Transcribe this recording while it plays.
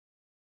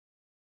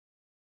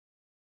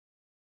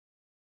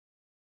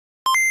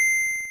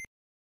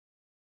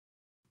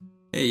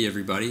Hey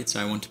everybody, it's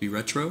I Want to Be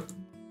Retro.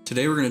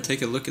 Today we're going to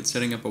take a look at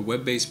setting up a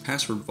web-based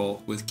password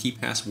vault with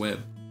KeePass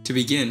Web. To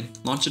begin,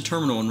 launch a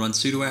terminal and run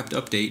sudo apt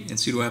update and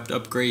sudo apt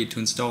upgrade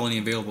to install any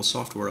available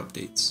software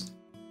updates.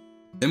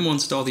 Then we'll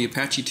install the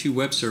Apache 2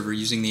 web server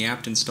using the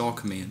apt install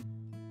command.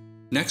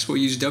 Next we'll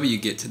use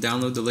wget to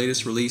download the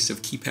latest release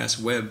of KeePass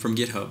Web from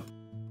GitHub.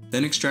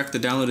 Then extract the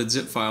downloaded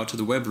zip file to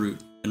the web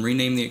root and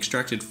rename the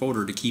extracted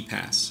folder to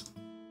KeePass.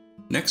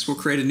 Next, we'll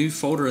create a new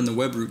folder in the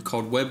web root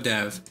called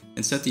webdav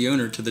and set the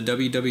owner to the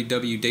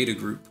www data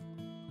group,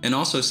 and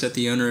also set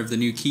the owner of the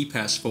new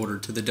KeePass folder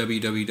to the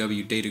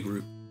www data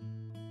group.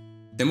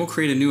 Then we'll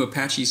create a new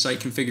Apache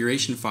site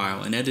configuration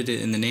file and edit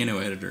it in the Nano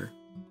editor.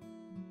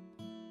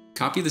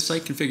 Copy the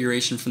site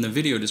configuration from the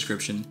video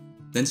description,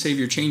 then save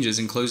your changes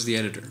and close the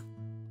editor.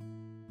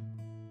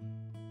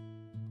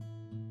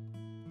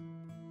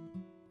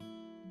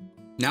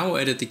 Now we'll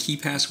edit the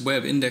KeePass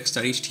web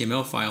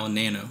index.html file in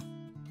Nano.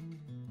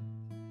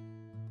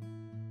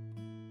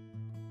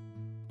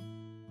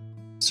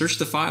 Search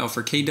the file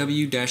for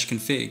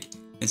kw-config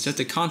and set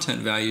the content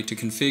value to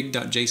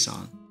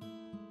config.json.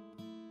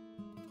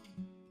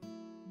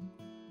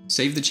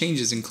 Save the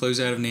changes and close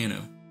out of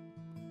Nano.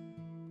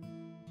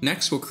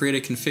 Next, we'll create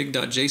a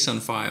config.json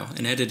file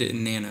and edit it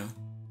in Nano.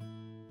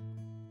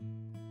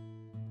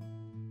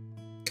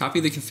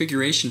 Copy the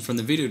configuration from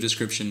the video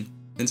description,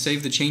 then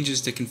save the changes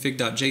to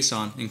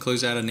config.json and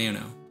close out of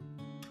Nano.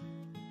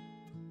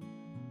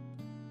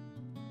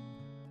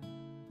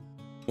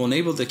 We'll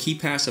enable the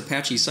KeePass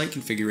Apache site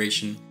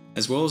configuration,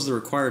 as well as the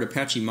required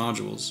Apache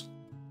modules.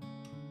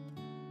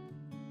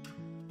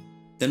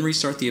 Then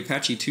restart the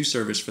Apache 2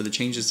 service for the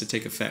changes to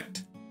take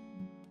effect.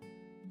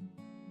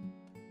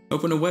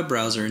 Open a web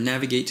browser and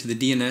navigate to the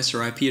DNS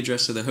or IP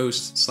address of the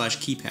host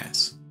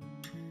 /KeePass.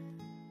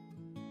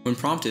 When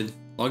prompted,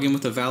 log in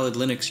with a valid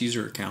Linux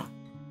user account.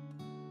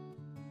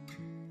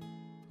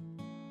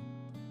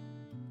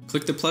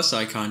 Click the plus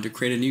icon to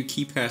create a new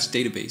KeePass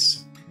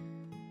database.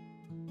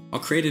 I'll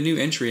create a new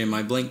entry in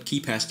my blank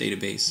KeePass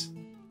database.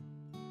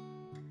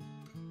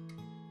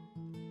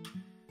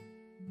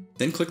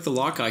 Then click the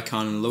lock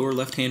icon in the lower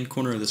left-hand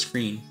corner of the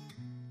screen.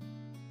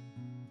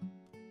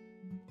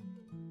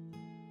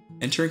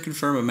 Enter and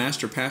confirm a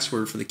master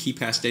password for the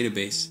KeePass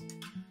database.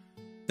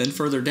 Then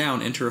further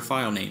down, enter a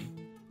file name.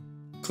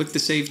 Click the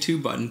Save To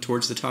button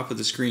towards the top of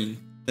the screen,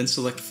 then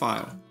select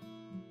File.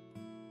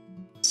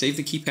 Save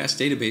the KeePass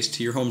database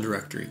to your home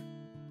directory.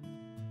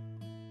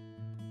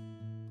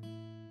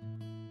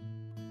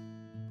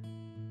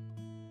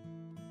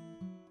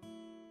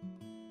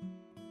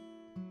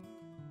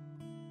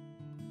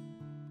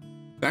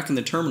 Back in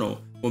the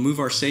terminal, we'll move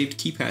our saved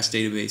KeePass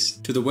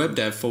database to the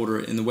webdav folder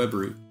in the web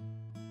root.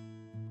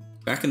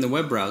 Back in the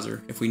web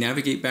browser, if we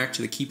navigate back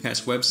to the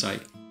KeePass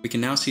website, we can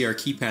now see our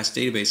KeePass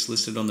database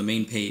listed on the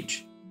main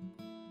page.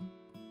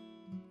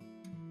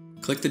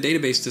 Click the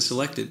database to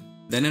select it,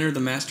 then enter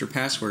the master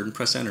password and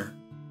press enter.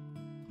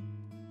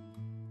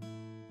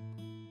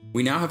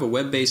 We now have a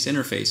web-based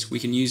interface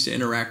we can use to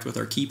interact with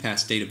our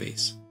KeePass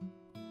database.